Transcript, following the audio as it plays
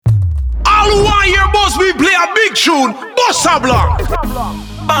All who want hear boss we play a big tune. Bossa Blanc.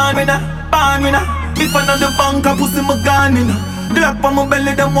 Born winner. If I know the bank, I pussy my gun in. Drop on my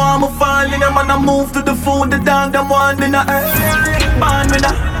belly, them want me fall in. Man, I move to the food, the dog, them want in the earth. Born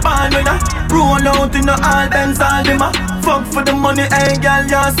winner. Roll out in the all dance, all them a fuck for the money, hey girl,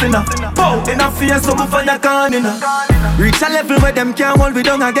 you sinner. Pow, in a face, so for your can in. Reach a level where them can't hold me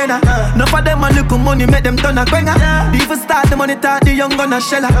down again. Enough of them a look money, make them turn a quenga. Even start the money, talk the young gun a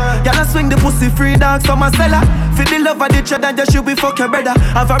sheller. Y'all swing the pussy free dogs from a cellar. For the love of the cheddar, just should be fuck your brother.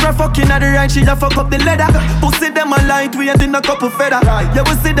 Have her fucking at the right, she a fuck up the leather. Pussy them a light, we ain't in a couple feather. Yeah,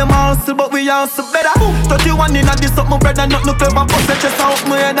 we see them hustle, but we hustle better. 31 in a this up, my brother, not no clever. Pussy chest out,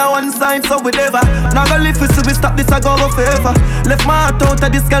 my head on one side, so we never. Now go live, so we stop this, I go forever. Left my heart out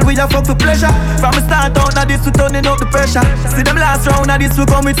of this girl, we a fuck for pleasure. From the start out of this, we turning out the pressure. See them last round of this, we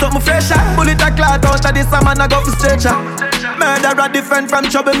come with something fresher. Bullet a clot out of this, a man a go for stretcher. Murderer different from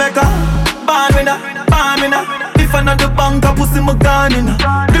troublemaker. Born winner. If I know the bank, I pussy my gun in.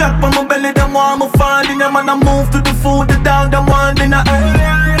 Glock on my belly, them want me fall in. Man, I move to the food, the dog, them want in.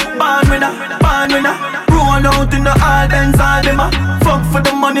 Born winner. Roll out in the all dance, all them a fuck for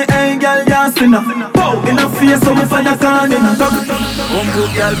the money, hey girl, you sinner. Pow, in the face, so me for the can in. Boom boom,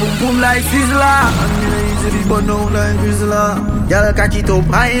 girl, boom like Sizzler. Easy but no like Grizzler. Girl, catch it up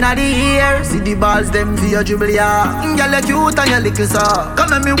high inna the air. See the balls, them for your dribble, yeah. Girl, you cute and you little so. Come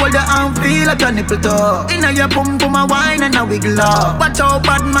let me hold your arm, feel like your nipple toe. Inna your pum pum a wine and a wiggle up. Watch out,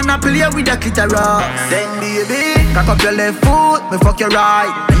 bad man, I play with the clitoris. Then baby, cock up your left foot, me fuck your right.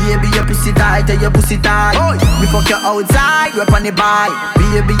 Baby, your pussy tight, and your pussy tight. Me fuck you outside, you up on the bike.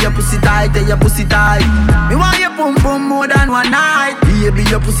 Baby, your pussy tight, and your pussy tight. Me want your pum pum more than one night. Baby,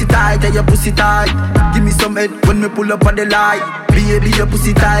 your pussy tight, and your pussy tight. Give me some head when me pull up on the light. Baby, your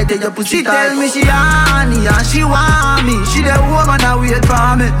pussy tight, and your pussy tight. She tell me she honey and she want me. She the woman that wait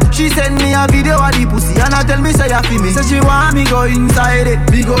for me. She send me a video of the pussy and I tell me say you feel me. Say she want me go inside it,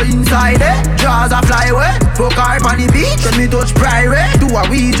 me go inside it. Jaws a fly away, fuck her on the beach. Let me touch private. Do what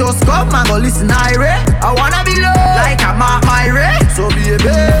we just come and go listen irate. I wanna be low like I'm at my rate. So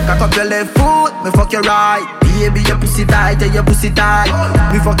baby, cock up your left foot, me fuck your right. Baby, your pussy tight, and your pussy tight.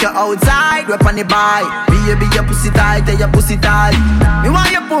 Me fuck you outside, rep on the bike. Baby, your pussy tight, and your pussy tight. Me want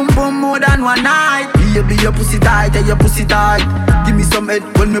your pum pum more than one night. Baby, your pussy tight, and your pussy tight. Give me some head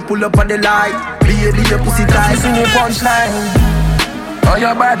when me pull up on the light. Baby, your pussy tight. Sing your punchline. Oh,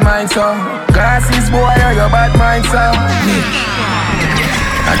 your bad mind, so glasses, boy, oh, your bad mind, so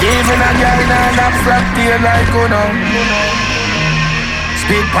I gave in a girl now that flap tail like Uno.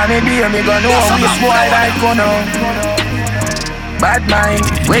 Speak funny day, me gon' know this boy like Uno. Bad mind,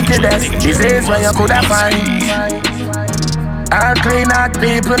 wickedest disease where you coulda find. All clean out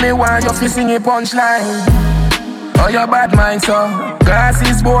people, me want you fi sing a punchline. Oh, your bad mind, so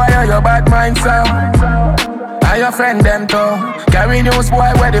glasses, boy, oh, your bad mind, so are your friend them too? Carry news,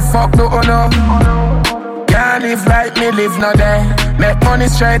 boy, where the fuck do you know? Can't live like me, live no day. Make money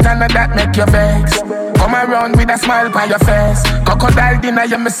straight and that make you vex. Come around with a smile on your face. Crocodile dinner,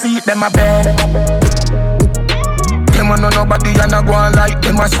 you me see them a bed. Them a know nobody and a go on like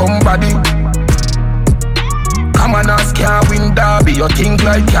them a somebody. Come on, ask can't win derby, you think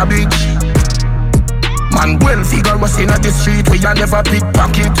like cabbage. Man, well figure was in the street where you never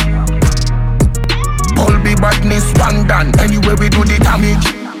pickpocket. All be badness, one done, anyway we do the damage.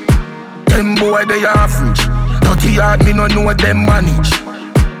 Them boy they average, 30 yard me no know them manage.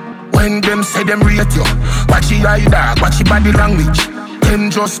 When them say them rate you, watch your eye dog, watch your body language. Them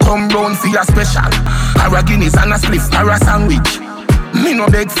just come round for your special, or a Guinness and a spliff or a sandwich. Me no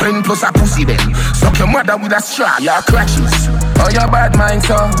beg friend plus a pussy them. Suck your mother with a straw, your crutches. Oh your bad mind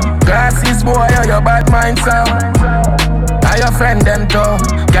so, glasses boy, oh your bad mind so. Are your friend them too?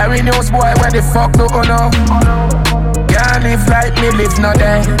 Carry news boy, where the fuck do you know? Can't live like me, live no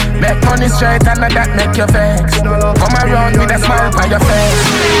day. Make money straight and that make you vex. Come around with a smile on your face.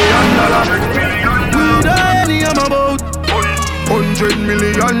 We die any I'm about $100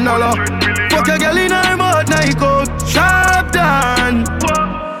 million. Fuck your girl in her mouth, night coat. Sharp down.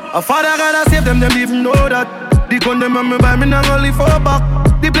 A father gotta save them even know that. The gun them on me buy me not only for back.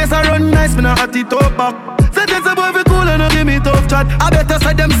 The place I run nice, me not hot it up back. Sentence a boy fi cool and no give me tough chat. I better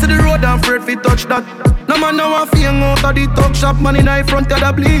side them see the road and afraid fi touch that. No man no want fi hang out of the talk shop. Man in the front of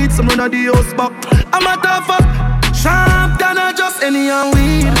the bleed, some run of the house back. I'm a tough up. Sharp than a just any and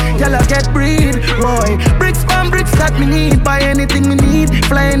weed. Y'all get breed, boy. Bricks from bricks that me need. Buy anything me need,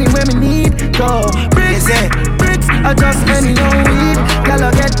 fly anywhere me need. Go bricks, bricks, I just any and weed.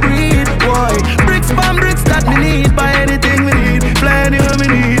 Y'all get breed, boy. Bricks from bricks that me need. Buy anything me need, fly anywhere me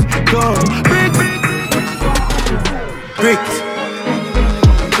need. Go bricks, bricks,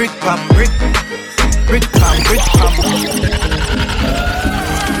 brick pam brick, brick pam brick pam.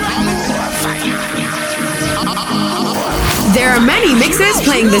 There are many mixes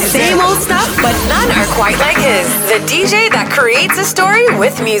playing the same old stuff, but none are quite like his. The DJ that creates a story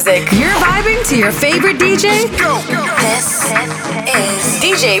with music. You're vibing to your favorite DJ? This is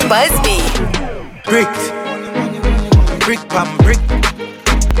DJ Buzz B. Brick, brick pam brick,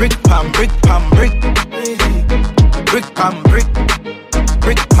 brick pam brick pam brick, brick pam brick,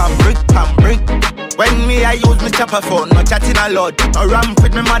 brick pam brick pam brick. When me I use my chopper phone, no chatting a lot, no ramp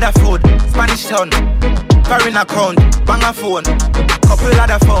with my mother food, Spanish town. Foreign account, bang a phone, couple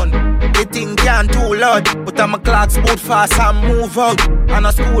other phone. The thing can't too loud, but I'm a clock boot fast and move out. On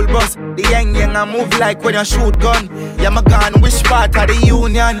a school bus, the young I move like when you shoot gun. Yeah, my gun, which part of the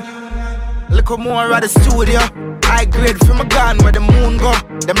union? Look more at the studio. I grade from a gun where the moon go.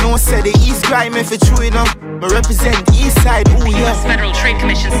 Them no say the East crime if it's true enough. Me represent East Side, ooh yeah. The US Federal Trade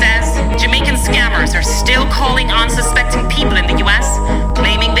Commission says Jamaican scammers are still calling unsuspecting people in the US,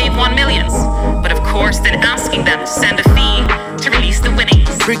 claiming they've won millions. But of course, then asking them to send a fee to release the winnings.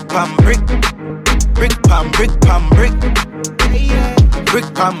 Brick pam brick, brick pam brick pam brick, brick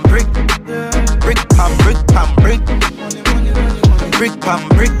pam brick, brick pam brick pam brick, brick pam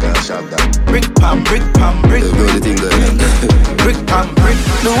brick, brick pam brick pam brick, brick pam brick.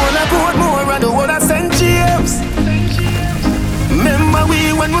 The one I put more and the one I send James. Remember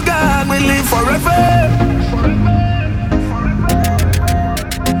we when we gone, we live forever.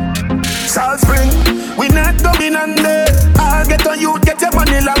 Salt Spring, we not going under. I'll get on you, get your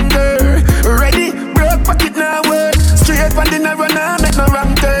money longer. Ready, broke pocket now work. Straight from the narrow now, make no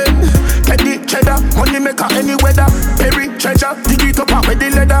wrong turn. Get the cheddar, money maker any weather. Perry treasure, dig it up with the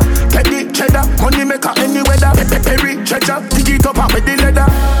leather. Get the cheddar, money maker any weather. Perry treasure, dig it up with the leather.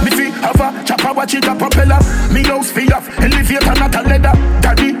 Me fi have a chopper, watch it a propeller. Me house fi off, elevator not a leather.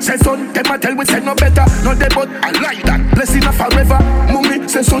 Daddy say son, them a tell we say no better. No dead but I like that, blessing a forever. Mummy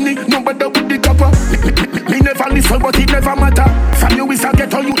say sonny, no better with the copper. Me never listen but it never matter. From you is a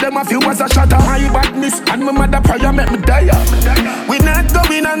ghetto, you them a feel as a shatter. My badness and my mother prayer make me die. We not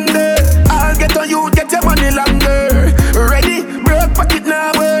going under. I'll get on you, get your money longer. Ready, broke pocket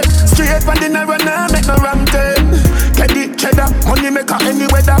now work. Straight from the narrow now, make no wrong turn. Get the cheddar, money maker any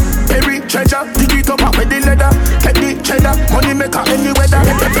weather. Perry treasure, dig it up with the leather. Get the cheddar, money maker any weather.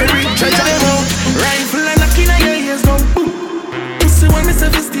 Perry treasure. Rifle and knock in your ears down. Pussy when me say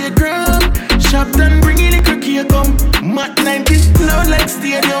fi stay ground. Shop done bring in the cookie come. Mat 90 loud like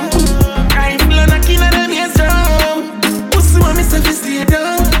stadium. Rifle and knock in your ears down. Pussy when me say fi stay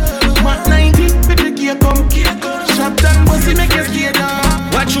down. Mat 90 with the gear come. Shop done pussy make you stay down.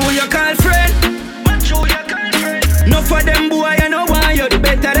 Watch who you call friend. Watch who you call friend. No for them boy, you know why you do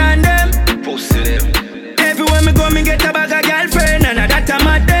better than them. Pussy them. Everywhere me go, me get a bag of girlfriend, and that I'm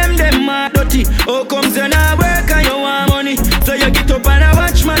at them mad dirty. How comes you not work and you want money? So you get up and I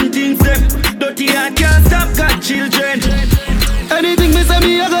watch man things them. Dirty and can't stop got children. Anything me say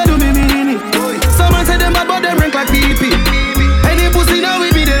me, I go do me mean it. Someone say them bad but them rank like PP. Any pussy now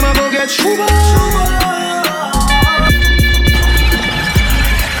with me, them I go get shuba.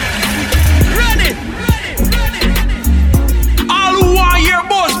 Ready. All who want hear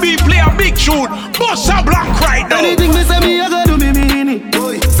Boss B play a big tune, Boss a Black right now. Anything me say me, I go do me mean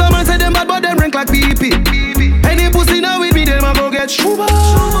it. Someone say them bad but them rank like PP. Any pussy now with me, them I go get shuba.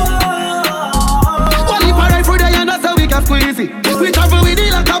 One if I ride through there, and that's how we can squeeze it. We travel with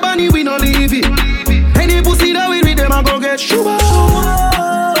it like a bunny, we no leave it. Any pussy now with me, them I go get shuba.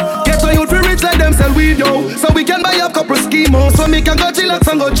 Get a youth for rich like them sell weed, yo. So we can buy a couple schemos. So me can go chillax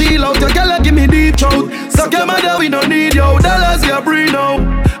and go chill out. Your girl give me deep throat. Suck your mother, we don't need yo. Dollars you breathe now.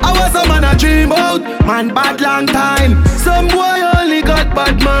 I was a man I dream out. Man bad long time. Some boy only got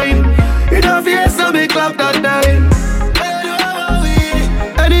bad mind. In a face so me clap that time.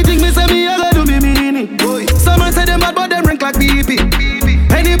 Anything me say me I go do me mean it. Someone say them bad but them rank like PP.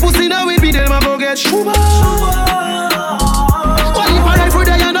 Any pussy now with me them I go get shuba. What if I ride through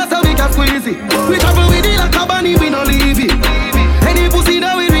there and that's how we can squeeze it. We travel with it like a bunny we no leave it. Any pussy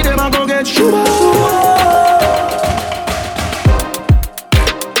now with me them I go get shuba.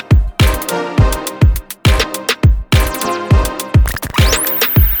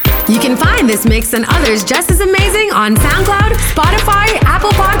 You can find this mix and others just as amazing on SoundCloud, Spotify,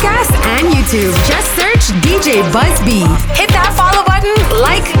 Apple Podcasts, and YouTube. Just search DJ Buzz B. Hit that follow button,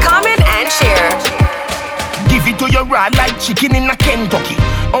 like, comment, and share. Give it to your raw like chicken in a Kentucky.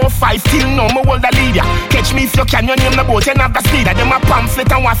 Oh, 5 till now, me hold the leader. Catch me if you can, your name the boat, you have the speeder. Them a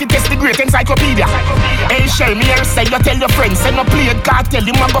pamphlet and want to test the great encyclopedia. Hey, shell me here, say you tell your friends, say no play it, cartel,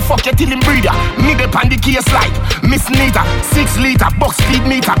 him a go fuck you till him breeder. Me dep on the case like Miss Nita, 6 liter, box speed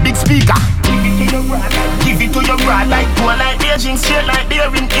meter, big speaker. Give it to your rod like poor like aging, straight like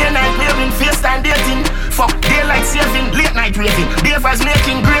bearing, air night wearing, face time dating. Fuck daylight saving, late night raving. Beavers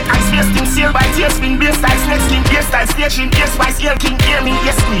making great ice wasting, sail by tailspin, bass style snake skin, bass style station, air spice, air king, air me,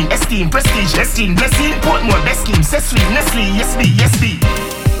 yes queen, esteem, prestige, esteem, blessing, Portmore, best scheme, set sweet, Nestle, yes be, yes be.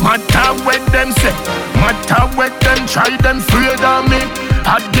 Matter what them say, matter what them try, them afraid of me.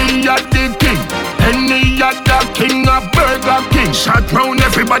 Addy king, any other king of Burger King. Shot round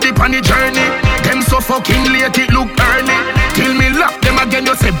everybody on the journey. Them so fucking late it look early. Till me lock them again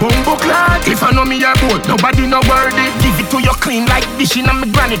you say bumbo clad. If I know me a boat, nobody no worthy. Give it to you clean like dish in a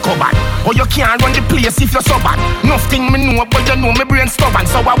me granny cupboard. Or you can't run the place if you're so bad. Nothing me know but you know me brain stubborn.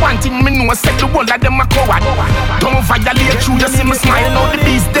 So I want thing me know set the whole of them a coward. Don't violate you, you see me smile. Now the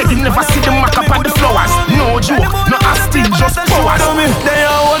bees dead, you never see them mock up at the flowers. No joke, no hostage, just powers. They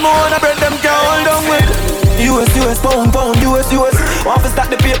are one more and I bread them can't hold on with. US, pound, US. Want to stack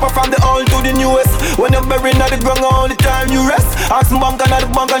the paper from the old to the newest. When you're buried at the ground all the time you rest. Ask some bank and at the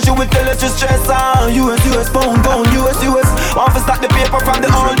bank and she will tell us to stress. US, pound, US. Want to stack the paper from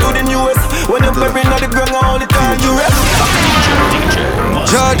the old to the newest. When you're buried at the ground all the time you rest.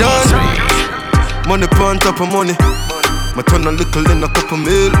 Jordan, money on top of money. My turn a little in a couple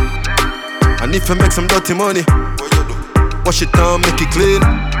mil. And if I make some dirty money, wash it down, make it clean.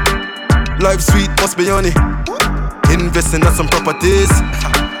 Life sweet, must be honey. Investing in some properties.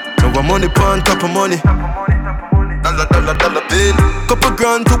 Now I'm money on top of money. Dollar bill. Couple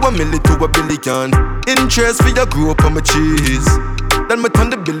grand to $1 million to $1 billion. Interest for your grow up on my cheese. Then me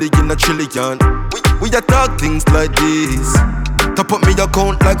turn the billion in a trillion. We a talk things like this. Top up me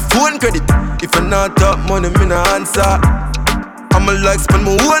account like phone credit. If I not talk money, me no answer. I'ma like spend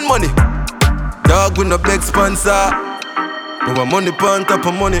my own money. Dog with no big sponsor. Now I'm money on top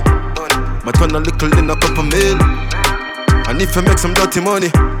of money. My turn a little in a couple mil. And if I make some dirty money,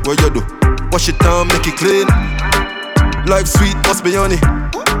 what you do? Wash it down, make it clean. Life sweet, must be honey.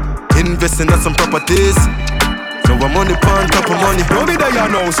 Investing in some properties. Now I'm money on top of money. Don't be there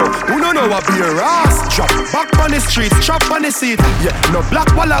now, so who don't know what be your ass? Chop back on the streets, chop on the seat. Yeah, no black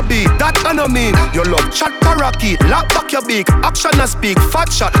wallaby, that I know me. Your love chat karaoke, lock back your beak. Action a speak,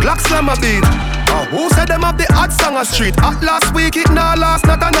 fat shot, Glock slam a beat. Who said them have the hot song a street? At last week, it now last,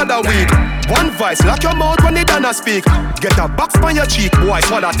 not another week. One voice, lock your mouth when it done a speak. Get a box on your cheek, boy,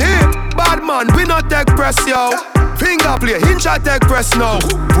 swallow tape. Bad man, we not take press, yo. Finger play, hinge I take press now.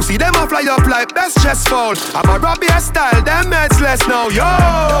 Pussy them a fly up like best chest fall. I'm a Robbie style, them heads less now. Yo,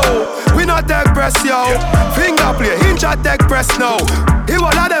 we not take press, yo. Finger play, hinge I take press now. He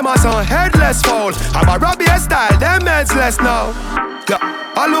one of them a some headless fall. I'm a Robbie style, them heads less now. Yeah,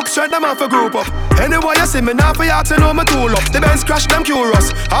 I look straight them off a group up. Anyway you see me now for you ask know me tool up. The Benz crash them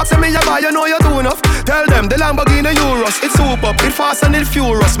curious. Ask me you buy you know you do enough. Tell them the Lamborghini Euros. It's soup up, it fast and it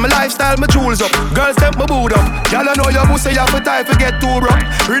furious. My lifestyle, my jewels up. Girls them my boot up. Y'all know your pussy you for time to get too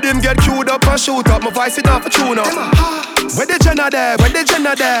rough. Rhythm get queued up and shoot up. My voice it off for tune up. Where the Jenna there, where the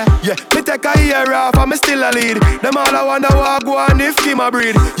Jenna there. Yeah, me take a year off and me still a lead. Them all I wonder what go on if Kim a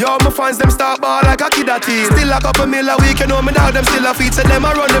breed. Yo, my fans them start ball like a kid a teen. Still a couple mil a week, you know me now them still a feed. So them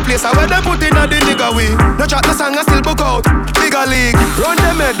a run the place, and when them put in a the nigga way. No chat the song I still book out. Bigger league, run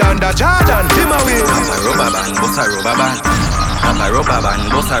them head under Jordan, him away. Papa rubber band, bossa rubber band. Papa rubber band,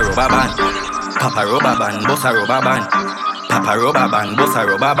 bossa rubber band. Papa rubber band, bossa rubber band. Papa rubber band, bossa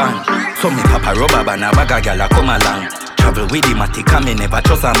rubber band. So me papa rubber band, a bag a gyal a come along. Travel with the matic and me never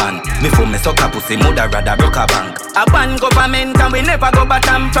trust a man. Before me suck a pussy, mother rather broke a bank. A ban government and we never go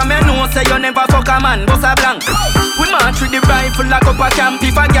bottom. From you know say you never fuck a man, boss a blank. We march with the rifle like up a camp.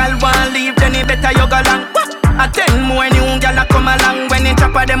 If a gal want leave, then it better you go long. A 10 more new gal a come along. When they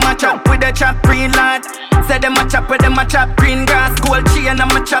chop a them a chop with the chop green lad. Say them a chop with them a chop green grass. Gold chain and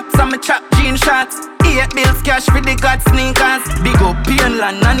my chops and my chop jean shots. 8 bills cash for the god sneakers. Big up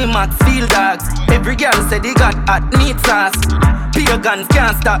Painland, Animax, Field Dogs. Every girl say they got hot neat sauce. Beer guns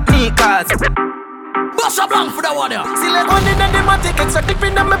can't stop me cause Boss a blank for the one ya. See like one in the matic, exotic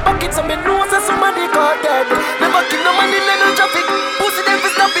in my pocket. So me know say somebody got dead. Never kill no man in the traffic. Pussy them fi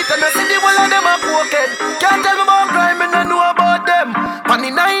stop it and I see the whole of them a broken. Can't tell me about crime and I know about them. On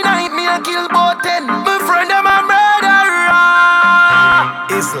the 9-9 me a kill about 10. My friend them a murderer.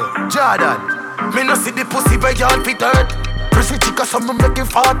 Isle, Jordan. Me no see the pussy where y'all fit hurt. Prissy chica so me make it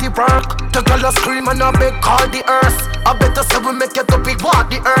 40 work. The girl a scream and I beg call the earth. I better say we make it up it walk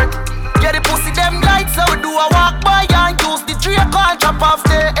the earth. Get the pussy them lights so do a walk by and use the tree call chop off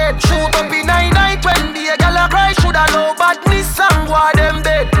the head. dead. Shoot up in night when the girl a cry. Shoulda know badness and go a them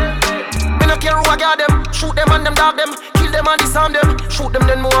dead. Me no care who I got them. Shoot them and them dog them. Kill them and disarm them. Shoot them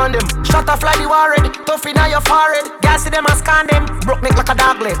then move on them. Shot a fly the war red. Tough in your forehead. Gassy them and scan them. Broke neck like a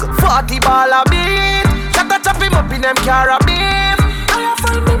dog leg. 40 ball a beat. Shot a chop him up in them car a beam. I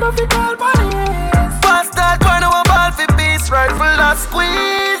find him a fi call police. Fast start one over ball fi beast. Rifle a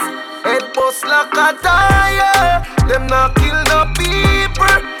squeeze. Head bust like a tire. Them not kill no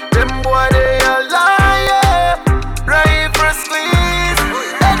people. Them boy they a liar. Rifle squeeze.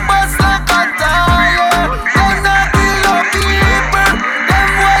 Head bust like a tire. Them not kill no people. Them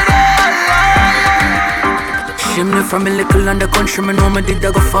boy they a liar. Shame me from a little and the country, me know me did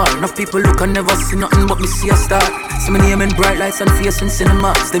I go far. Enough people look and never see nothing but me see a star. So many name in bright lights and face in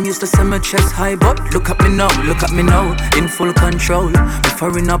cinemas. Them used to say my chest high, but look at me now, in full control.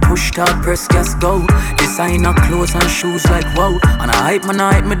 Before in a push start, press gas go. Designer clothes and shoes like wow. And I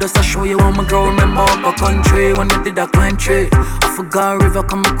hype me just to show you how me grow. Remember up a country when I did a climb tree. I forgot river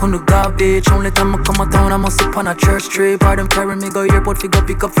come I couldn't garbage. Only time I come a town I must sit on a church tree. Part them carry me go airport, figure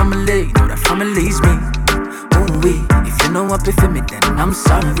pick up family. Know that family's me. Ooh-wee, if you know what for me then I'm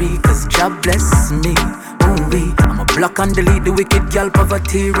sorry, cause God bless me. Ooh-wee, I'ma block and delete the wicked girl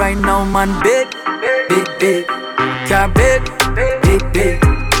poverty right now, man. Big, car big,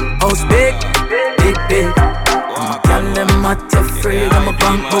 house big, I'm a girl, them not afraid, I'm a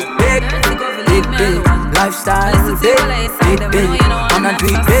bank book big, lifestyle big, and I do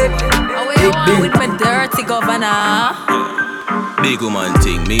it big. With my dirty governor. Big woman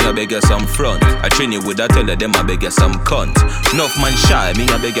thing, me I beg you some front. I train you with I tell you them I beg you some cunt. Enough man shy, me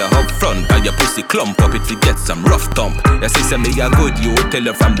I beg you up front. And your pussy clump up if you get some rough thump. Your sister me a good, you tell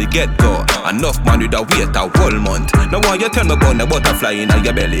her from the get-go. Enough man with a wait a whole month. Now why you tell me about the butterfly in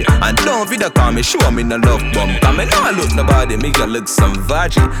your belly? And don't video call me, show me no love bump. I mean I look nobody, me a look some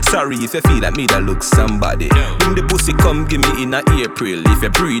virgin. Sorry if you feel like me that look somebody. Bring the pussy come give me in a April. If you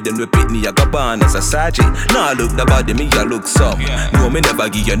breathe and repeat me I go born as a sergeant. Now look nobody, me a look some. No, me never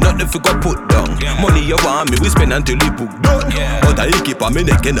give you nothing for go put down. Money you want me, we spend until you book done. But I keep on me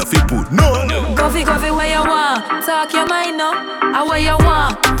neck and if you put none. Coffee, where you want, talk your mind now. I where you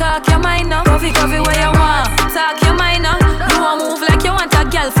want, talk your mind now. Coffee, where you want, talk your mind now. You want move like you want a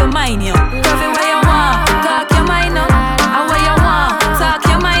girl for mine, yo. Coffee, where you want, talk your mind now. I where you want, talk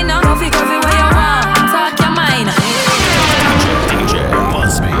your mind now. Coffee, where you want, talk your mind now.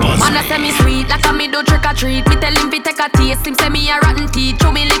 Man, I say me sweet like a me do trick or treat. Me tell him fi take a taste. Him say me a rotten teeth.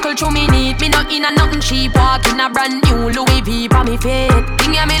 Chew me little, chew me neat. Me not in a nothing cheap. Walk in a brand new Louis V for me feet.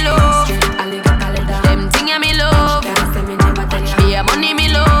 Thing ya me love. Them thing ya me love. Yeah, money me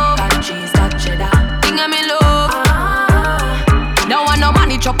love. Thing ya me love. No one no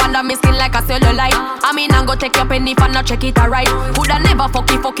money chop under me skin like a cellulite. I mean I go take your penny for not check it alright. Coulda never fuck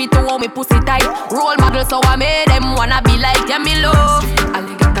it to hold me pussy tight. Role model so I made them wanna be like yeah me love.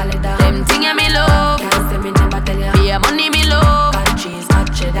 Them thing ya me love. Yeah, money me love.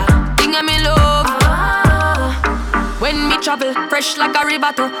 Thing ya me love. When me travel, fresh like a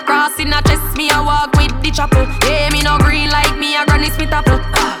river too. Crossing a chest, me a walk with the chapel. Yeah, me no green like me a Granny Smith apple.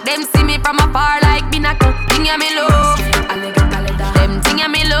 Them see me from afar like binacle. Thing ya me love. Them thing ya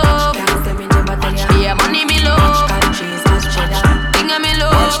me love. Yeah, money me love. Thing ya me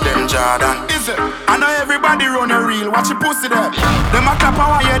love. Watch them Jordan. Is it? I know everybody run a reel. Watch your pussy there. Them a clap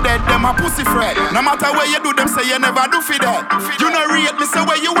while you're dead. Them a pussy fret. No matter where you do, them say you never do for that. You no rate me, say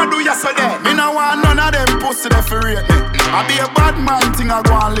where you want do yesterday. Me no want none of them pussy there for rate me. I be a bad man thing I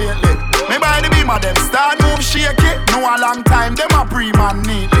go on lately. Me buy the beam of them start move shake it. No a long time them a pre-man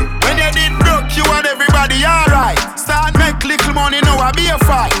neatly. When you did broke you and everybody alright. Start make little money now I be a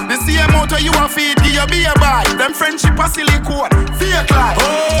fight. The same motor you a feed give you be a buy. Them friendship a silly code. Fake life.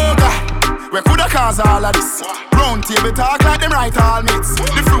 Oh God. We coulda cause all of this. Round table talk like them right all mates.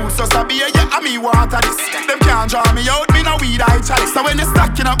 The fruits just a beer, yeah, and me water this. Them can't draw me out, me no weed I chalice. So when they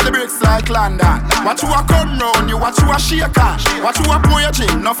stacking up the bricks like London, watch you a come round you, watch you a shake on. Watch you a pour your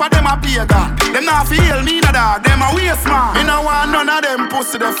drink, enough of them a pagan. Them not feel me no dog, them a waste man. Me no want none of them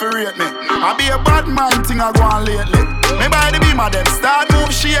pussy they fi rate me. I be a bad man thing I go on lately. Me buy the beam of them, start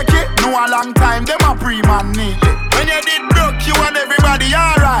move shake it. No a long time, them a pre-man neatly. When you did broke you and everybody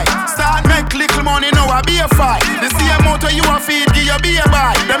alright. Start make little money now I be a fight. The same motor you a feed give you be a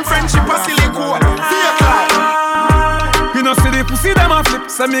buy. Them friendship a silly code. Fake life. You know see the pussy them a flip.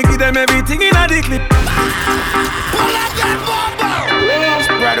 So me give them everything in a the clip.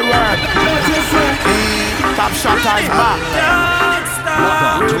 Spread the word. Top shot is back. Log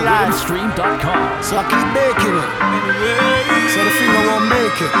on to rhythmstream.com. So I keep making it. So the finger won't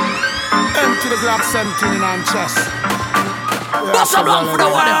make it. Empty the Glock 17 in my chest. Bust a blank for the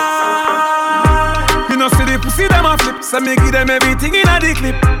one. You know see the pussy them a flip, so me give them everything in a the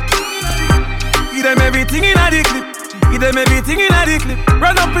clip. Give them everything in a the clip. Give them everything in a the clip.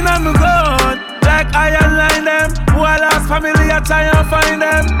 Run up in on the gun, like iron line them. Who I lost family, I try and find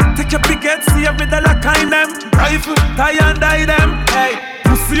them. Take your picket, see every dollar kind them. Rifle, tie and die them. Hey,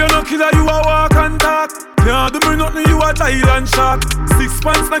 pussy you no killer, you a walk and talk. Can't do me nothing, you a Thailand shark. 6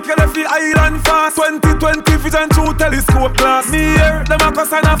 pants na kill every island fast. 2020 vision through telescope glass. Me here, them a cuss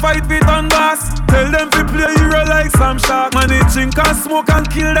and a fight with on gas. Tell them to play hero like some shark. Man, they drink and smoke and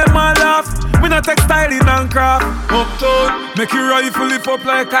kill them all laugh. Me not textile and craft. Uptown, make your rifle lift up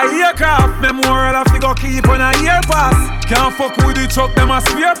like a aircraft. Memorial have to go keep on a year pass. Can't fuck with the truck, them a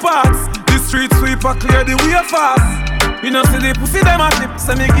spare parts. The street sweeper clear the way fast. You know see the pussy them a flip,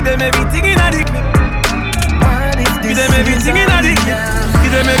 so me give them everything in a the clip. Give them everything in a the clip.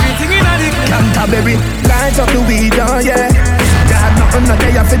 Give them everything in a the clip. Canterbury, lights up the weed, oh yeah. Got nothing no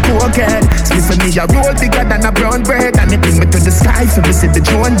day off it pocket. Split for me a roll bigger than a brown bread. And it bring me to the sky for me see the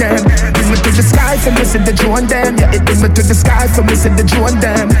drone them. Bring me to the sky for me see the drone them. Yeah, it bring me to the sky for me see the drone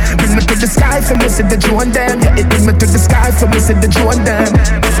them. Bring me to the sky for me see the drone them. Yeah, it bring me to the sky for me see the drone them.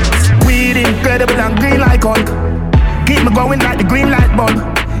 Weed incredible and green like Hulk. Keep me going like the green light bulb.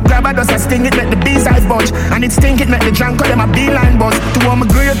 Grab a dust and sting it, make the bees I budge. And it stink it, make the drunk call them a beeline buzz. To all my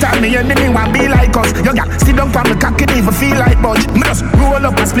great time, me enemy want be like us. Yo, gal, sit down from the cock, it even feel like budge. Me just roll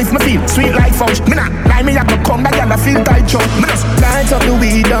up and spliff my feel, sweet like fudge. Me not lie, me I go come back, gal, I feel tight chug. Me just light up the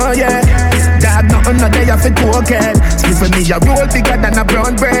weed, oh yeah. Dog, nothing no day off it cocaine. Split for me a roll bigger than a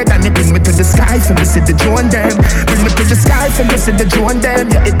brown bread. And it bring me to the sky for me see the drone them. Bring me to the sky for me see the drone them.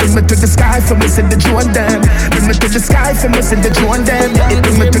 Yeah, it bring me to the sky for me see the drone them. Bring me to the sky for me see the drone them. Yeah, it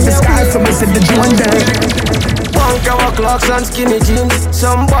bring me to the sky for me see the drone them. Punk our clocks and skinny jeans.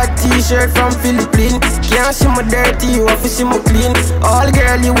 Some bad t-shirt from Philippines. Can't see my dirty, you have to see my clean. All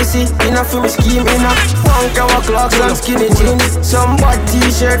girl you will see, enough for me scheme, enough. Punk our clocks and skinny jeans. Some bad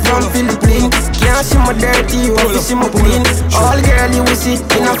t-shirt from Philippines. Can't see my dirty, you have to see my clean. All girl you will see,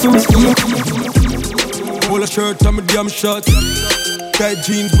 enough for me scheme. Polo shirt and my damn shorts. Tight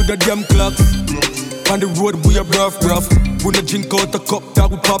jeans with the damn clocks. On the road we a rough. When I drink out a cup that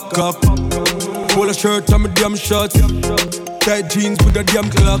we pop cock. Polo shirt and my damn shorts. Tight jeans with the damn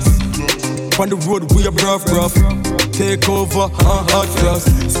clocks. On the road we a rough. Take over hot cross.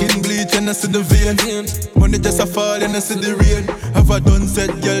 Skin bleach and I see the vein. Money just a fall and I see the rain. Have I done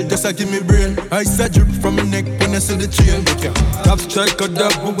said girl just a give me brain. Ice a drip from my neck when I see the chain. Top strike a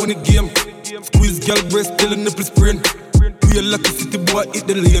dog who win the game. Squeeze girl breast till the nipple sprain. We a lucky city boy hit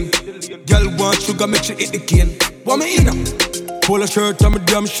the lane. Girl want sugar make she hit the cane. What me in? Polo shirt and my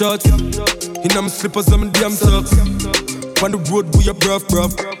damn shorts. In my slippers and my damn socks. On the road we a rough.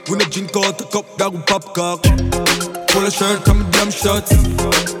 When I drink out a cup that we pop cock. Polo shirt and my damn shorts.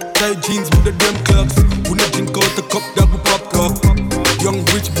 Tight jeans with the damn clocks. When I drink out a cup that we pop cock. Young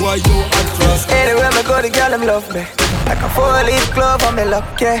rich boy, yo, I trust. Anywhere me go, the girl them love me. Like a 4-leaf glove on me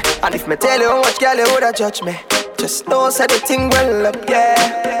luck, yeah. And if me tell you how much girl you woulda judge me, just know say the thing well up,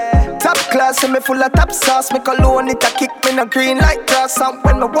 yeah. Top class, and me full of top sauce. Me cologne it a kick me no green like grass. And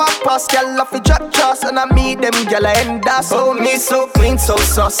when me walk past, girl off a drop trust. And I meet them girl I end us. Oh, me so clean, so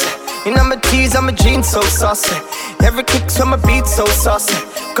saucy. Inna my tees and my jeans so saucy. Every kick so my beat so saucy.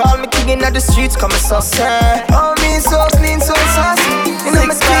 Call me king inna the streets, come me saucy. Oh, me so clean, so saucy. Inna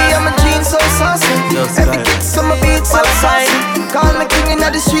my tees and my jeans so saucy. Every kick so my beat so saucy. Call me king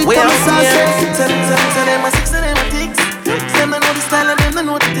inna the streets, come me saucy. Tell them my six and them my ticks. Them know the style and them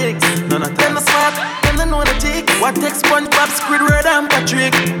know the ticks. None of them are smart, them know the ticks. What takes SpongeBob, Squidward and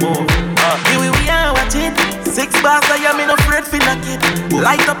Patrick? Here we are, watch it. 6 bars I am in a afraid for knock it.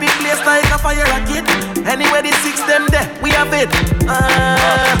 Light up in place like a fire rocket. Anyway the 6 them there, we have it.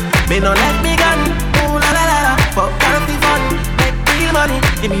 Me no let me gun. Ooh la la la la. Fuck can't be fun. Make real money.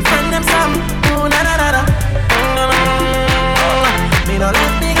 Give me friend them some. Ooh la la la la. Me no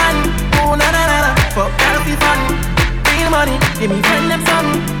let me gun. Ooh la la la la. Fuck can't be fun. Money, give me friend them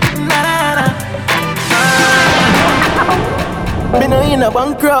some. Me no in a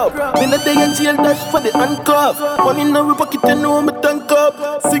bankrupt. Me no day in jail dash for the handcuff. Money in our pocket, you know me tank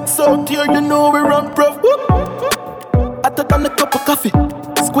up. 6 out here, you know we run prof. I took on a cup of coffee.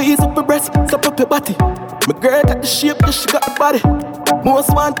 Squeeze up your breast, suck up your body. My girl got the shape, yeah, she got the body.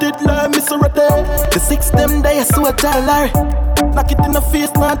 Most wanted, like Miss Rotte. The 6 them days, so I tell Larry. Knock it in the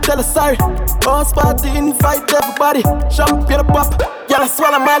face, now tell her sorry. House party, invite everybody. Champagne pop, y'all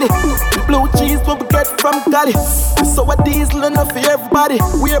swallow Molly. Blue cheese, what we get get from Cali. So a diesel enough for everybody.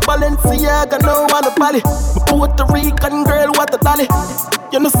 We're Balenciaga, no on the body. My Puerto Rican girl, what a dolly.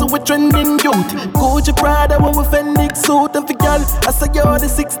 You know, so we trending youth. Gucci Prada, when we Fendi suit. And for girl, I say you're the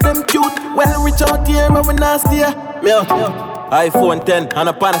 6 them cute. Well, reach out here, man, we nasty. Me out. iPhone 10 and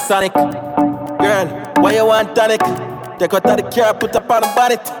a Panasonic. Girl, why you want tonic? Take out of the car, put up on the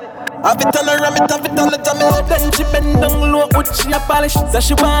bonnet. Have it on her, ram it, have it on the Jamaican. Then she bend down low, with she abolish. So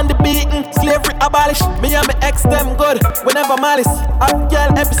she want the beating, slavery abolish. Me and my ex them good, whenever malice. Have girl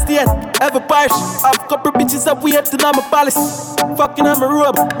every state, every parish. Have couple bitches that wait to know my palace. Fucking on my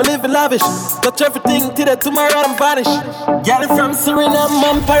robe, me living lavish. Touch everything till the tomorrow I'm vanish. Girl from Suriname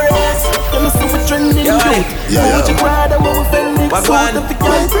and Paris. You know see we trending youth. Gucci Prada, when we Fendi suit. And for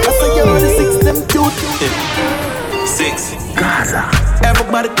girl, I say you're the 6 them cute. 6 Gaza.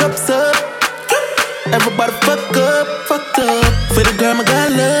 Everybody cups up. Everybody fuck up. For the girl my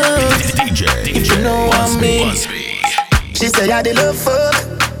God love. If you know what I mean. She said I did love fuck.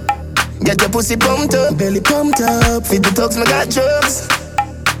 Get your pussy pumped up, belly pumped up. Feed the dogs, my got drugs.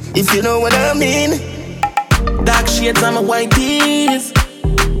 If you know what I mean. Dark shades on my white tees.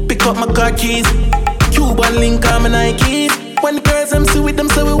 Pick up my car keys. Cuban link on my Nikes. When the girls I'm with them,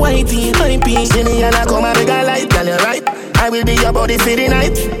 so we whitey, hypey. See me and I come and make a light, girl, you right. I will be your body for the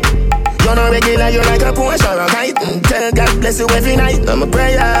night. You're not regular, you're like a Porsche or a kite. Tell God bless you every night, I'm a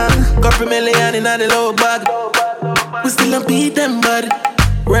prayer. Couple million in the low bag. We still don't beat them, bud.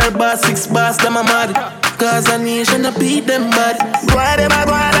 Real boss, 6 boss, them a mad. Cause a nation to beat them, bud. Why them a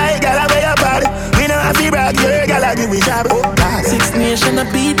go like, girl, I wear your body. We know how to brag, you're a girl, I give you job. 6 nation to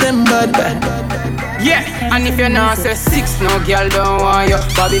beat them, bud. Yeah, and if you're not say 6, no girl don't want you.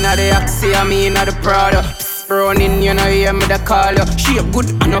 Bobby not the Axie, I mean not the Prada. Running, you know, hear me the call you. She a good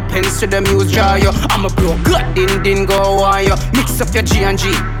and a pens to the muse draw you. I'm a bro, good, din go on you. Mix up your G and G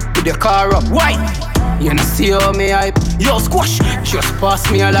with the car up. Why? You know see how me hype. Yo, squash, just pass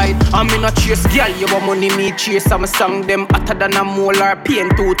me a light. I'm in a chase, girl, you want money, me chase. I'm a song them hotter than a molar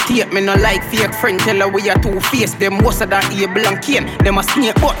pain. 2 tape, me no like fake friend. Tell her we are 2 face. Them worse than Abel and Cain. Them a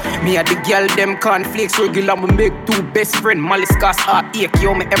snake, but me a the girl, them cornflakes. Regular, me make 2 best friend. Malice cause heartache.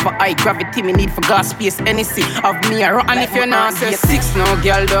 Yo, me ever high gravity, me need for gas space. Anything of me a run. And if you're not say 6, no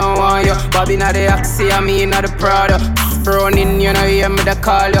girl don't want you. Bobby not the Axie, I mean not the Prada. Running, you know, hear me the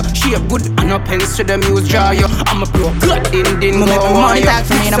call you. She a good and a pens to the muse draw you. I'm a bro, good, din go on you. Money talk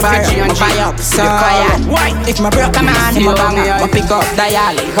for me in a bar, buy up, so I if my broke a man, in my banger, I pick up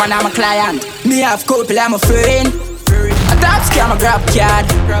dial. One of my client, me have couple, I'm a friend. A top scam, a grab card.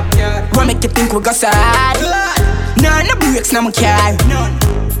 What make you think we got sad? None of breaks, no my car.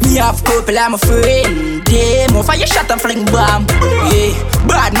 Me have couple, I'm a friend. Damn, off your shot and fling bomb. Yeah,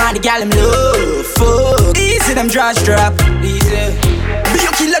 bad man, the gal him love. Fuck, easy them draw strap. Easy. Be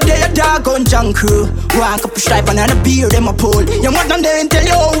a killer, they a dog on junk crew. One cup of stripe and a beer, them a pull. You want them there and tell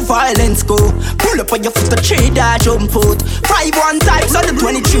you how violence go. Pull up on your foot, the 3 dodge jump out. 5 1 times on the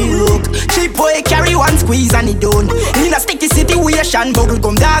 23 look. Cheap boy carry 1 squeeze and he done. In a sticky situation, bubble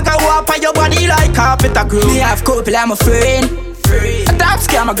gum dog a walk on your body like carpet a groove. Me have couple, I'm a friend. A top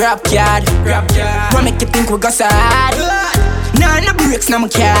scam, a grab card. What make you think we got sad? None of breaks, no my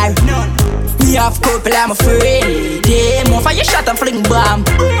car. Me have couple, I'm a friend. Damn, off your shot and fling bomb.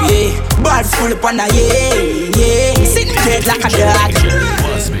 Yeah, bad full up on a yeah. Sitting dead like a dog.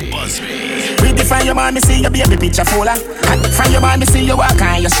 From your man, me see your baby picture fuller. From your man, me see you walk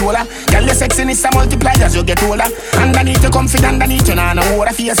on your shoulder. Girl, your sexiness a multiply as you get older. Underneath you comfy, underneath you nah no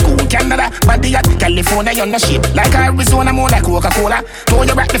water. For your school, Canada, body at California, you're no shit. Like Arizona, more like Coca-Cola. Throw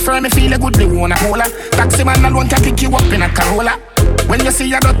you back the firm, me feel a good, they wanna cola. Taxi man alone can pick you up in a Corolla. When you see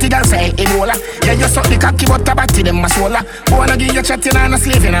your dirty girl say Ebola. Yeah, you suck the cocky but a batty them a swola. Wanna give you chatting and a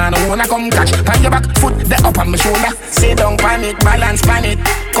slaving and I wanna come catch. Pan your back foot, the up on my shoulder. Sit down pan it, balance pan it.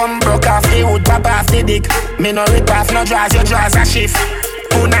 Come broke off the wood, pop off the dick. Me no rip off, no draws, your draws a shift.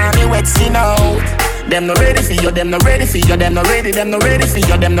 Puna me wet skin out. Them no ready for you, them no ready for you, them no ready, them no ready for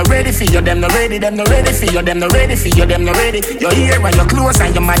you, them no ready for you, them no ready, them no ready for you, them no ready for you, them no ready. You're here when you're close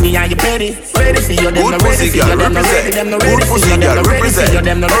and your money and your petty. Ready for you, them no ready for you, them no ready, them no ready for you, them no ready for you,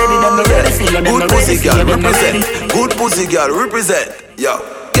 them no ready, them no ready for you, them no ready for you, them no ready. Good pussy girl represent, yo.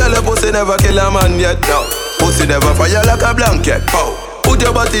 Girl, your pussy never kill a man yet, no. Pussy never fire like a blanket, pow. Put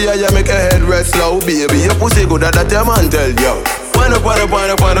your body here, you make a head rest slow, baby. Your pussy good at that your man tell you. Wind up, wind up,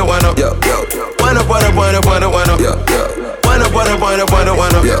 wind up, wind up, wind up, yo, yo. Wind up, wind up, wind up, wind up, wind up, yo, yo. Wind up, wind up, wind up, wind up,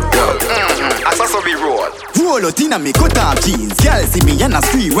 wind up, yo, yo. I saw some be roll. Roll out in a me cut off jeans. Girl see me and a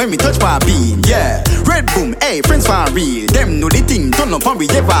scream when me touch my bean. Yeah, red boom, hey, friends for real. Them know the thing, turn up and we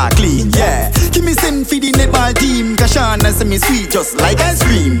ever clean. Yeah, give me send for the netball team. Kashana say me sweet just like ice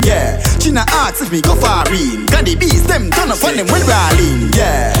cream. Yeah, China asks if me go far in. Got the beast, them turn up on them when rolling.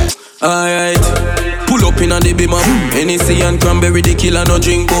 Yeah. Alright, pull up in on the beamer. Hennessy and cranberry, the killer no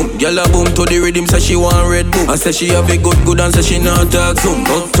drink boom. Gyal a boom to the rhythm, say she want red boom. I say she have a good and say she not talk soon.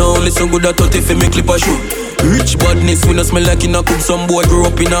 Uptown listen good at 30 for me clip a shoe. Rich badness, we no smell like in a coop. Some boy grew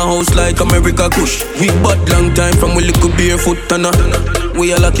up in a house like America Kush. We bad long time from we little barefoot and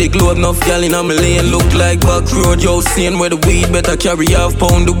we all a kick load enough gal in a lane. Look like back road, yo, seeing where the weed better carry half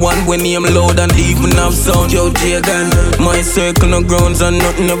pound. The one when name loud and even have sound. Yo, Jagan, my circle no grounds and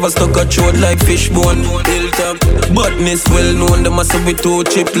nothing ever stuck a throat like fishbone. Hilltop, badness well known. Them a say we too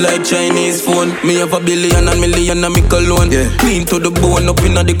cheap like Chinese phone. Me have a billion and million and me cologne. Yeah. Clean to the bone up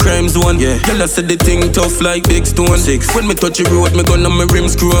in the crime zone. Yeah. Girl I said the thing tough like big stone. 6. When me touch the road, me gun on my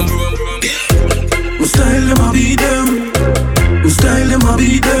rims chrome. My style them a beat them. My style them a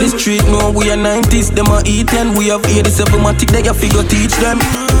beat them. The street know we are 90s, them a eat and we have 87matic, they a figure teach them.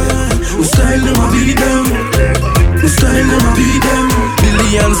 My style them a beat them. My style them a beat them.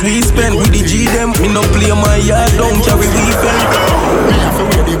 Billions we spend with the G them. Me no play my yard, don't carry weekend. Me have to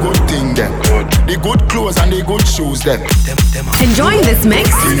wear the good thing them, the good clothes and the good shoes them. Enjoying this mix?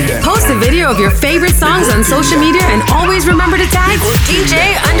 Post a video of your favorite songs on social media and always remember to tag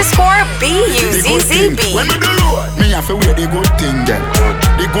DJ_BUZZB. When me do road, me have to wear the good thing them,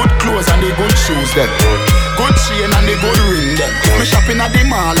 the good clothes and the good shoes them, good chain and the good ring them. Me shopping at the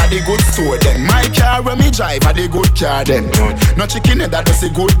mall at the good store them. My car when me drive at the good car them. No chicken head that does a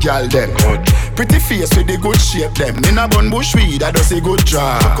good girl them. Pretty face with the good shape them. In a bun bush weed that does a good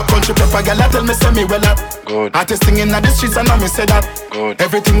job. Country pepper girl tell me say me well up. Artist singing at the streets and now me say that.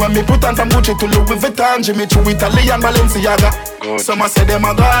 Everything when me put on from Gucci to Louis Vuitton, Jimmy Choo, Italian Balenciaga. Some a say them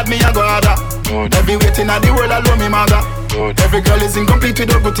a god, me a god. Every waiting at the world alone me mother. Every girl is incomplete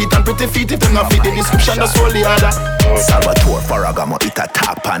with her good teeth and pretty feet. If them not fit the description, that's all the other. Salvatore Ferragamo it a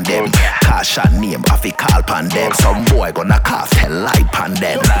tap on them. Kasha name off a call on them. Some boy gonna cast hell light on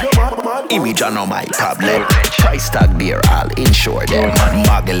them. Image on my tablet. Price tag there, all insure them.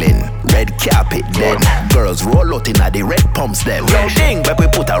 Muggling, red carpet them. Girls roll out in a the red pumps them. Yo ding, but we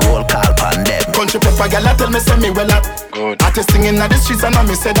put a roll call on them. Country pepper girl tell me say me well up. Artist singing at the streets and now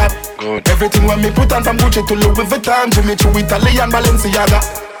me say that. Everything when me put on from Gucci to Louis Vuitton, Jimmy Choo, Italian Balenciaga.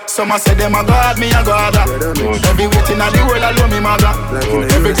 Some a say them a god, me a god. Every waiting at the world alone me mother.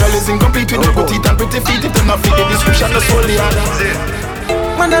 Every girl is incomplete with her good teeth and pretty feet. If them not fit the description, that's all the other.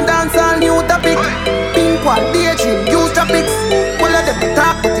 Man a dance all new topic. Pink one, daydream, use topics. All of them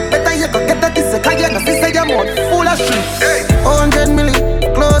talk, but it better you go get a kiss. Cause you know sister your mouth full of shit. 100 million,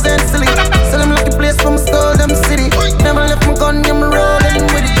 clothes and silly. Sell them like a place from stole them city. Never left my gun, I'm rolling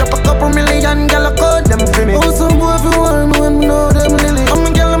with it. Up a couple million, girl I call them for me. Oh some boy if you want me when me know them lily. I'm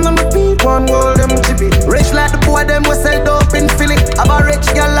a girl, I'm not my pink one, hold them chippy. Rich like the boy, them we sell dope in Philly. I'm a rich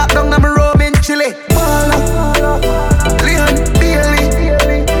girl locked down, I'm a roam in Chile. Leon, Bailey.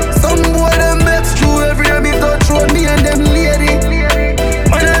 Some boy them bets true every time me touch road, me and them lady.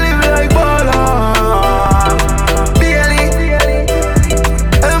 Man I live like baller. Bailey.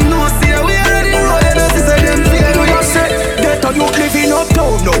 I'm no see we already rolling us is them feel. Get on you living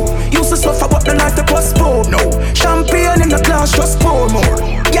uptown now. Used to suffer but the life to postpone now. Champagne in the glass just pour more.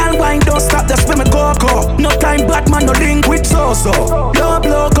 Y'all wine don't stop, that's when me go. No time bad man no link with so-so. Low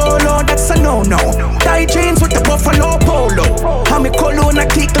blow go low, that's a no-no. Tight jeans with the buffalo polo. And me cologne a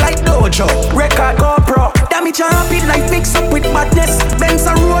kick like dojo. Record GoPro. Damage a happy life mix up with badness. Benz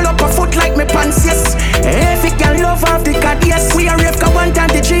a roll up a foot like me pants, yes. If it can love off the card, yes. We a rave car one time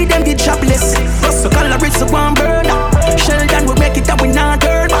the G them the jobless. Plus the calories so one burner. Sheldon we make it and we not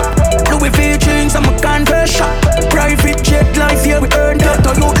turn back. Louis V jeans I'm a conversion. Private jet life here we earn that.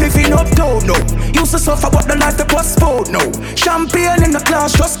 Or you living uptown no. Used to suffer but the life to postpone no. Champagne in the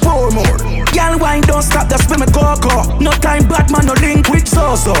glass just pour more. Y'all wine don't stop, that's when me go. No time bad man no link with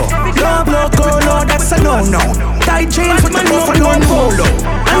so-so. Low blow go low, that's a no-no. Tight jeans with the buffalo polo.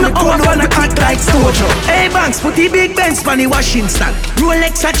 And the cold one a kick like Stojo. Hey Banks put the big Benz on the washing stand.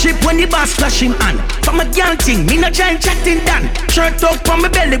 Rolex a chip when the boss flash him on. From a girl thing, me no giant chatting done. Shirt up on my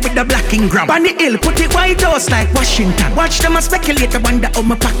belly with the blacking gram. On the hill put it White House like Washington. Watch them a speculate, I wonder how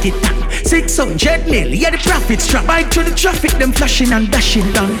my pocket tan. 600 mil, yeah the profits trap. Bike through the traffic, them flashing and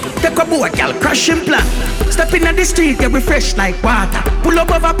dashing down. Take a boat, y'all crashing plan. Step in at the street, yeah we fresh like water. Pull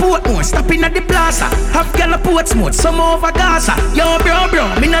up over Portmore, stop in at the plaza. Have gal a Portsmouth, some over Gaza. Yo bro,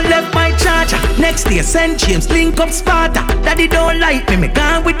 me no left my charger. Next day St. James, link up Sparta. Daddy don't like me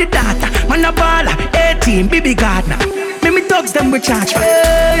gone with the data. Man a baller, 18 team, baby gardener. Me dogs them we charge.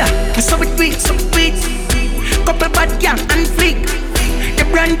 Yeah, so we tweet, couple bad gang and flick. The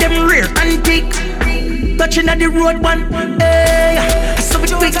brand them rare and thick. Touching at the road one. Yeah, so we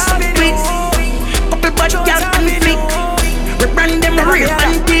tweet, couple bad gang and flick. We brand them rare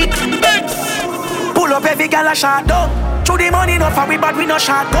and thick. Pull up every gal a shot up. Through the money no for we but we no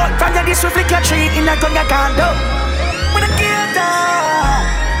shot cut. From the this we flick your tree in a gun you can't do. We don't care that.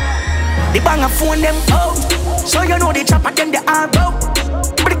 The bang a phone them out. So you know the chopper them the arrow.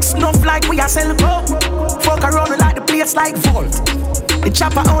 Bricks enough like we a sell gold. Fuck around like the place like vault. The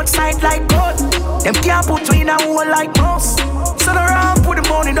chopper outside like gold. Them can't put you in a hole like mouse. So the round put the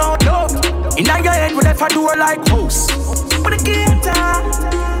money down dog. In your head we left a door like house. But the gator.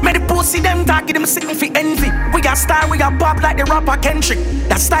 Make the pussy them talk, give them sick for envy. We got style, we got pop like the rapper Kendrick.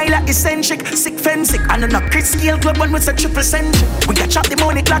 That style like eccentric, sick fancy. And on a Chris scale club when we say triple century. We got chop the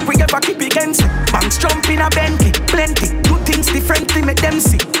money clock, we ever keep against it. Banks jump in a Bentley, plenty. Do things differently, make them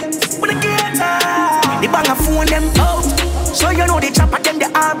see. With the gator, the bang a phone them out. So you know the chopper them the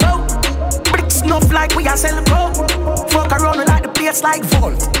arrow. Bricks enough like we a sell gold. Fuck around like the place like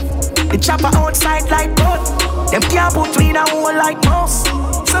vault. The chopper outside like gold. Them can't put me in a hole like mouse.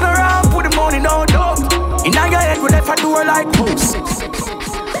 So the round put the money down dog. In your head we left a door like house.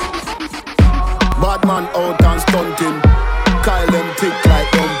 Bad man out and stunting. Kyle them thick like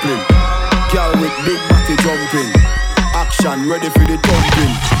dumpling. Girl with big body jumping. Action ready for the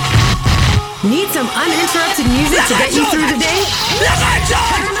thumping. Need some uninterrupted music to get you through the day?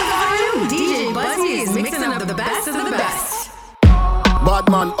 DJ Buzzy is mixing up the best of the best.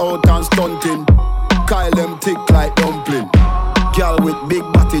 Bad man out and stunting. Kyle them thick like dumpling. Girl with big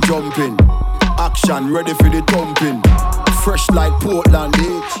body jumping. Action ready for the thumping. Fresh like Portland,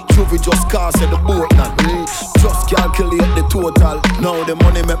 eh? Juvie just cast at the boatland, eh? Just calculate the total. Now the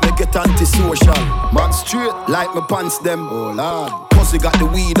money make me get antisocial. Man straight like my pants them, oh lord. Pussy got the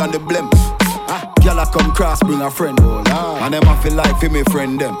weed and the blem. Girl I come cross bring a friend, oh lord. And them I feel like for me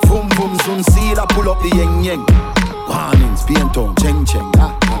friend them. Boom boom soon see that pull up the yeng yeng. Warnings, paint on, cheng cheng.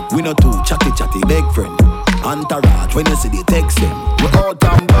 We no too chatty chatty big friend. Entourage when you see the text them. We out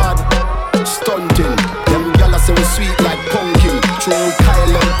and bad, stunting. Them gyal say we sweet like pumpkin. True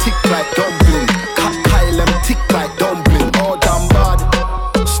Kyle them thick like dumpling. Kyle them thick like dumpling. Out and bad,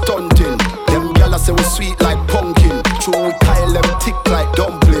 stunting. Them gyal say we sweet like pumpkin. True Kyle them thick like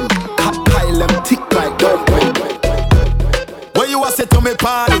dumpling. Kyle them thick like dumpling. When you a say to me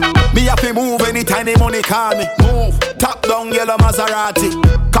party, me have to move anytime the money call me. Move, top down yellow Maserati.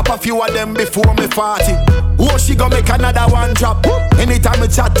 Cop a few of them before me 40. Oh, she gon' make another one drop. Anytime we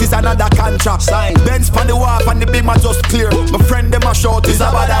chat is another contract. Benz pon the wharf and the beam a just clear. My friend them a short is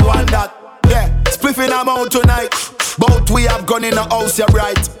about that one that. Yeah, spliffing amount tonight. Both we have gone in the house, you're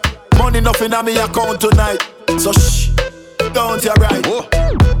right. Money nothing on me account tonight. So shh, don't you right.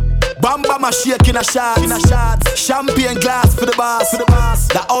 Bamba my shake in a shot. Champagne glass for the boss.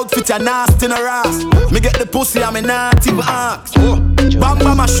 The outfit a nasty in a ass. Me get the pussy and me not even ask.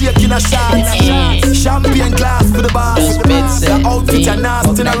 Bamba my shake in a shot. Champagne glass for the boss. The outfit a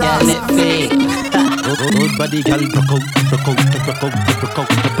nasty in a ass. Good body gal broke out. Good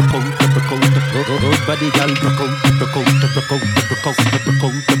body gal broke out.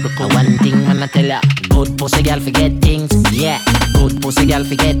 One thing when I tell ya, good pussy gal forget things. Yeah, good pussy gal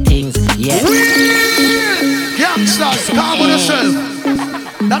forget things. Yeah. Youngsters, calm on yourself.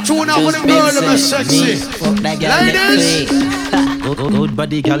 That's one out with the girl that is sexy. Ladies. Good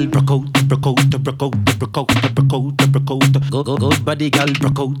body gal broke out. Good body gal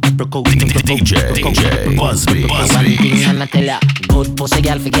broke out. DJ Busby. One thing when I tell ya, good pussy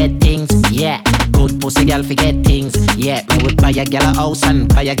gal forget things. Yeah, good pussy gal forget things. Yeah, me would buy a gal a house and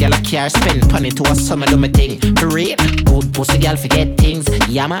buy a gal a car. Spend money to a summer do me thing. For real, good pussy gal forget things.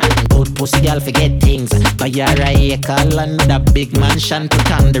 Yeah man, good pussy gal forget things. Buy a acre land, a big mansion.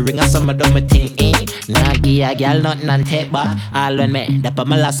 Put on the ring of summer do me thing. Eh, nah give a gal nothing and take back. All when me, that pa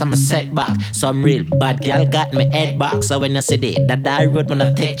my last I'm a setback. Some real bad gal got me head back. So when you see that road when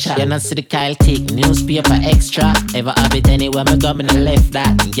I take shot. You not see the Kyle tick, newspaper extra. Ever have it anywhere me go, me no left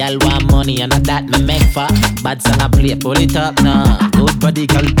that. Gal want money and that me make for. Bad song I play, pull it up now. Good body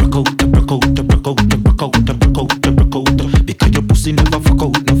gal broke out. Because your pussy never fuck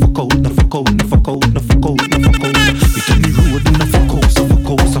out. You tell me road, no fuck out.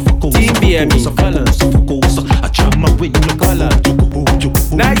 I try my win, no color.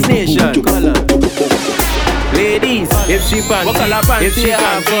 Nice Nation, color. Ladies, if she panty, if she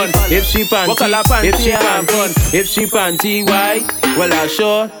have fun, if she panty, if she have fun, if she panty white, well I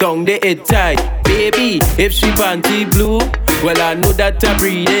sure tongue the it tight. Baby, if she panty blue, well I know that I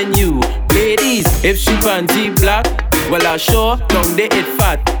breathing you. Ladies, if she panty black, well I sure down there it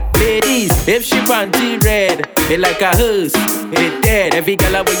fat. Ladies, if she panty red, it like a hearse, it dead. Every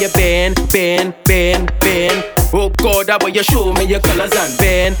girl where you bend. Oh God, I want you show me your colors and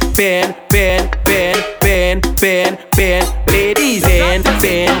bend. Ladies, bend.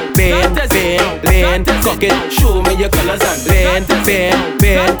 Cock it, show me your colors and bend.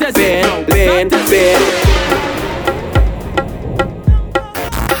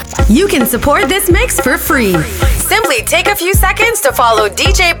 You can support this mix for free. Simply take a few seconds to follow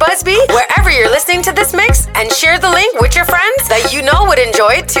DJ Busby wherever you're listening to this mix and share the link with your friends that you know would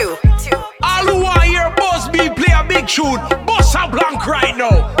enjoy it too. All who want to hear Busby play a big tune, bust a blank right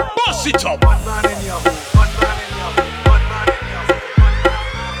now. Bust it up. One man in your hood. One man in your hood. One man in your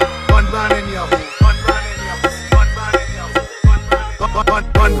hood. One man in your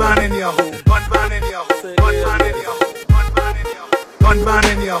hood. One man in your hood. One man in your hood. One man in your hood. One man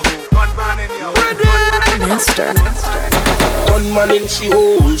in your hood. One man in your hood. Master. One man in she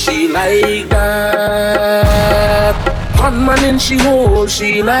hole, she like that. One man in she hole,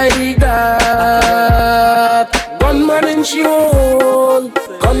 she like that. One man in she hole.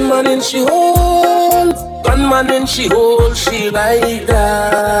 One man in she hole. One man in she hole, she like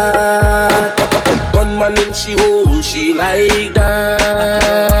that. One man in she hole, she like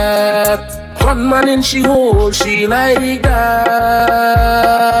that. One man in she hole, she like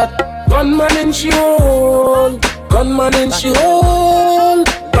that. One man in she hole. One man in she hole.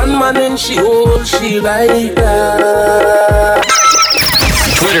 One man in she hole, she like that.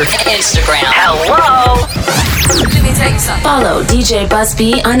 Twitter, Instagram. Hello. Let me tell you something. Follow DJ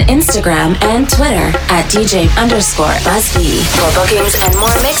Busby on Instagram and Twitter at DJ_Busby. For bookings and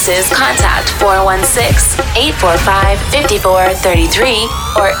more mixes, contact 416-845-5433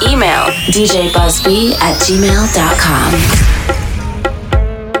 or email djbusby@gmail.com.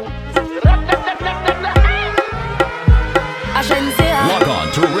 Log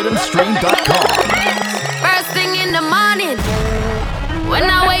on to rhythmstream.com. First thing in the morning, when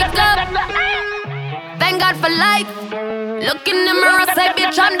I wake up, thank God for life. Look in the mirror, say,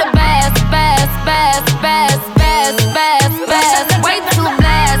 bitch, I'm the best. Way too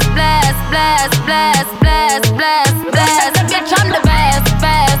blessed. Bitch, I'm the best.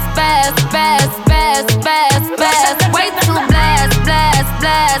 Way too blessed.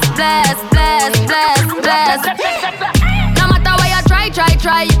 No matter where you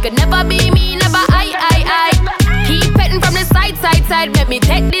try, you could never be me, never I. Keep petting from the side, make me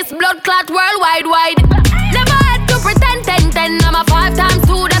take this blood clot worldwide. Never had to pretend, 10. I'm a 5 times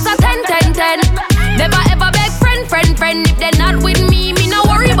 2, that's a 10. Never ever beg friend. If they're not with me, no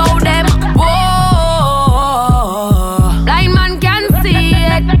worry about them. Whoa, blind man can see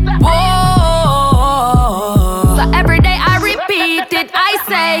it. Whoa, so every day I repeat it. I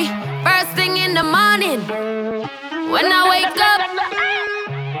say, first thing in the morning, when I wake up,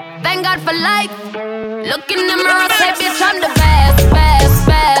 thank God for life. Look in the mirror, say, bitch, I'm the best.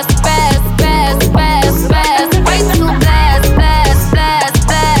 Way too blessed.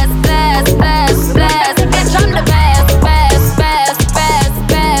 Bitch, I'm the best.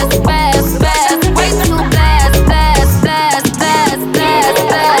 Way too blessed.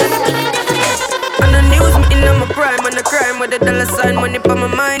 On the news, I'm in my prime, on the crime with a dollar sign, money for my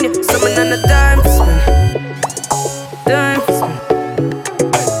mind. Yeah. Summon on the time for spend.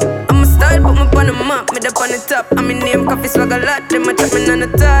 I'm a style, put me on the map, made up on the top. I'm in name, coffee swag a lot. Them a chat me on the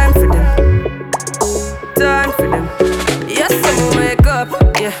time for them. Yes, I'ma wake up.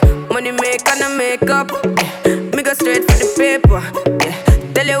 Yeah, money make and I make up. Yeah, me go straight for the paper. Yeah,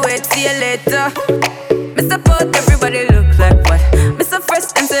 tell you wait, see you later. Mr. Pot, everybody look like what? Mr.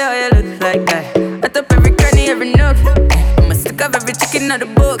 Fresh and say how you look like that. I top every cranny, every nook. I'ma stick up every chicken out the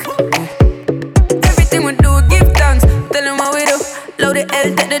book. Everything we do, give thanks. Tell them what we do. Load the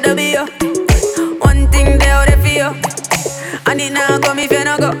L, take the W. One thing they out there for you. I need now come if you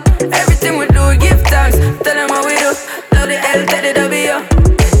not go. Everything we do, give thanks. Tell them what we do. Load the L, take the W.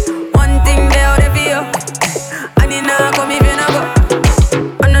 One thing they out there for you. I need now come if you not go.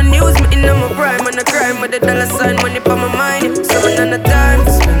 On the news, me in my prime, on the crime with the dollar sign, money for my mind. Seven on the time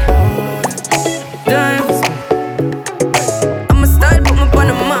to spend. I'm a style, put me on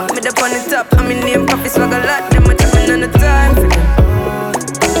the map, made up on the top. I'm in name, coffee swag a lot. Them a jumping on the time for them.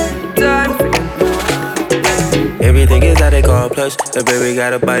 Everything is how they gon' play. clutch. The baby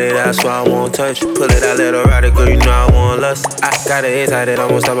got a body, that's why I won't touch. Pull it out, let her ride it, girl, you know I want lust. I got it inside that I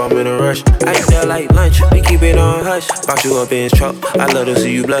won't stop, I'm in a rush. I eat that like lunch, we keep it on hush. Box you up in his truck, I love to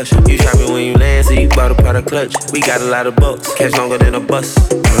see you blush. You shopping when you land, so you bought a part of clutch. We got a lot of bucks, catch longer than a bus.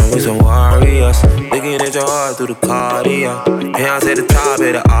 We some warriors, looking at your heart through the cardio. Beyonce the top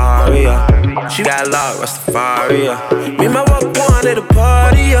of the aria. She got a lot, Rastafaria. Me and my walk one at the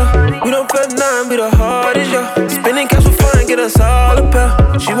party, yeah. We don't feel nothing, be the hardest, yeah. Spending cash for fun, get us all a pair.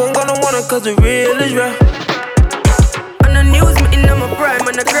 She won't gonna want it, cause the real is real. On the news, me in my prime,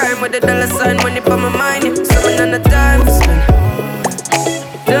 on the grind with the dollar sign, money for my mind. Seven on the dimes.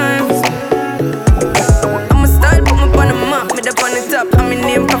 I'm a style, put me on the map, me up on the top. I'm in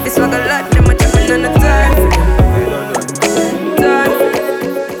name, coffee swag a lot, them a jumping on the time.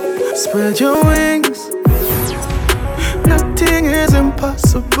 Spread your wings. Nothing is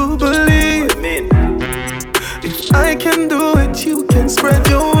impossible, believe me. If I can do it, you can spread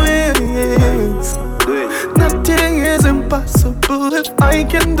your wings. Nothing is impossible. If I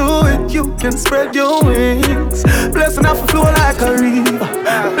can do it, you can spread your wings. Blessing off a flow like a river.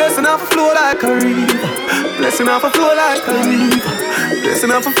 Blessing off a flow like a river. Blessing off a flow like a river.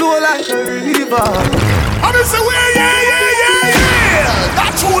 Blessing off a flow like a river. I'm in the way, yeah.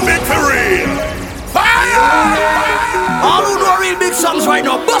 That's who make the real. Fire! All who know real big songs right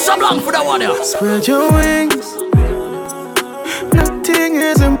now, bust a blank for that one here. Spread your wings. Nothing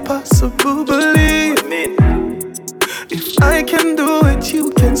is impossible, believe me. If I can do it, you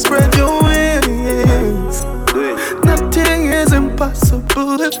can spread your wings. Nothing is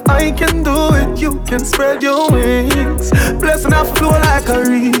impossible. If I can do it, you can spread your wings. Blessing off a flow like a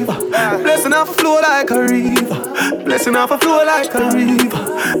river. Blessing off a flow like a river. Blessing off a flow like a river.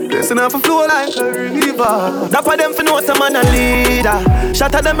 Blessing off a flow like a river. That for them for know some man a leader.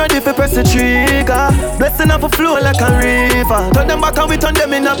 Shot at them ready for press the trigger. Blessing off a flow like a river. Turn them back and we turn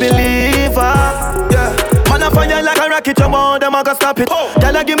them in a believer. Yeah. Man a fire like a rocket, you want them, I gotta stop it.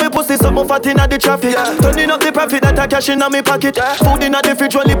 Girl a give me pussy, something fat inna the traffic. Turning up the profit that I cash inna me pocket. Food inna the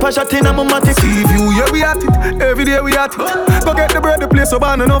fridge, only pass shot inna my matic. See you, yeah we at it, every day we at it. Go get the bread, the place so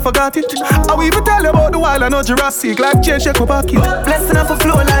bad, I don't forgot it. I will even tell you about the wild, I know Jurassic. Like change, shake my pocket. Blessing off a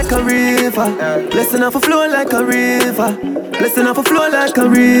flow like a river. Blessing off a flow like a river. Blessing off a flow like a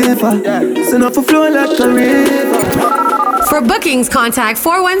river. Blessing off a flow like a river. For bookings, contact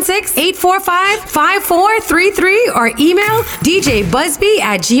 416-845-5433 or email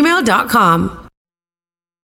djbusby@gmail.com.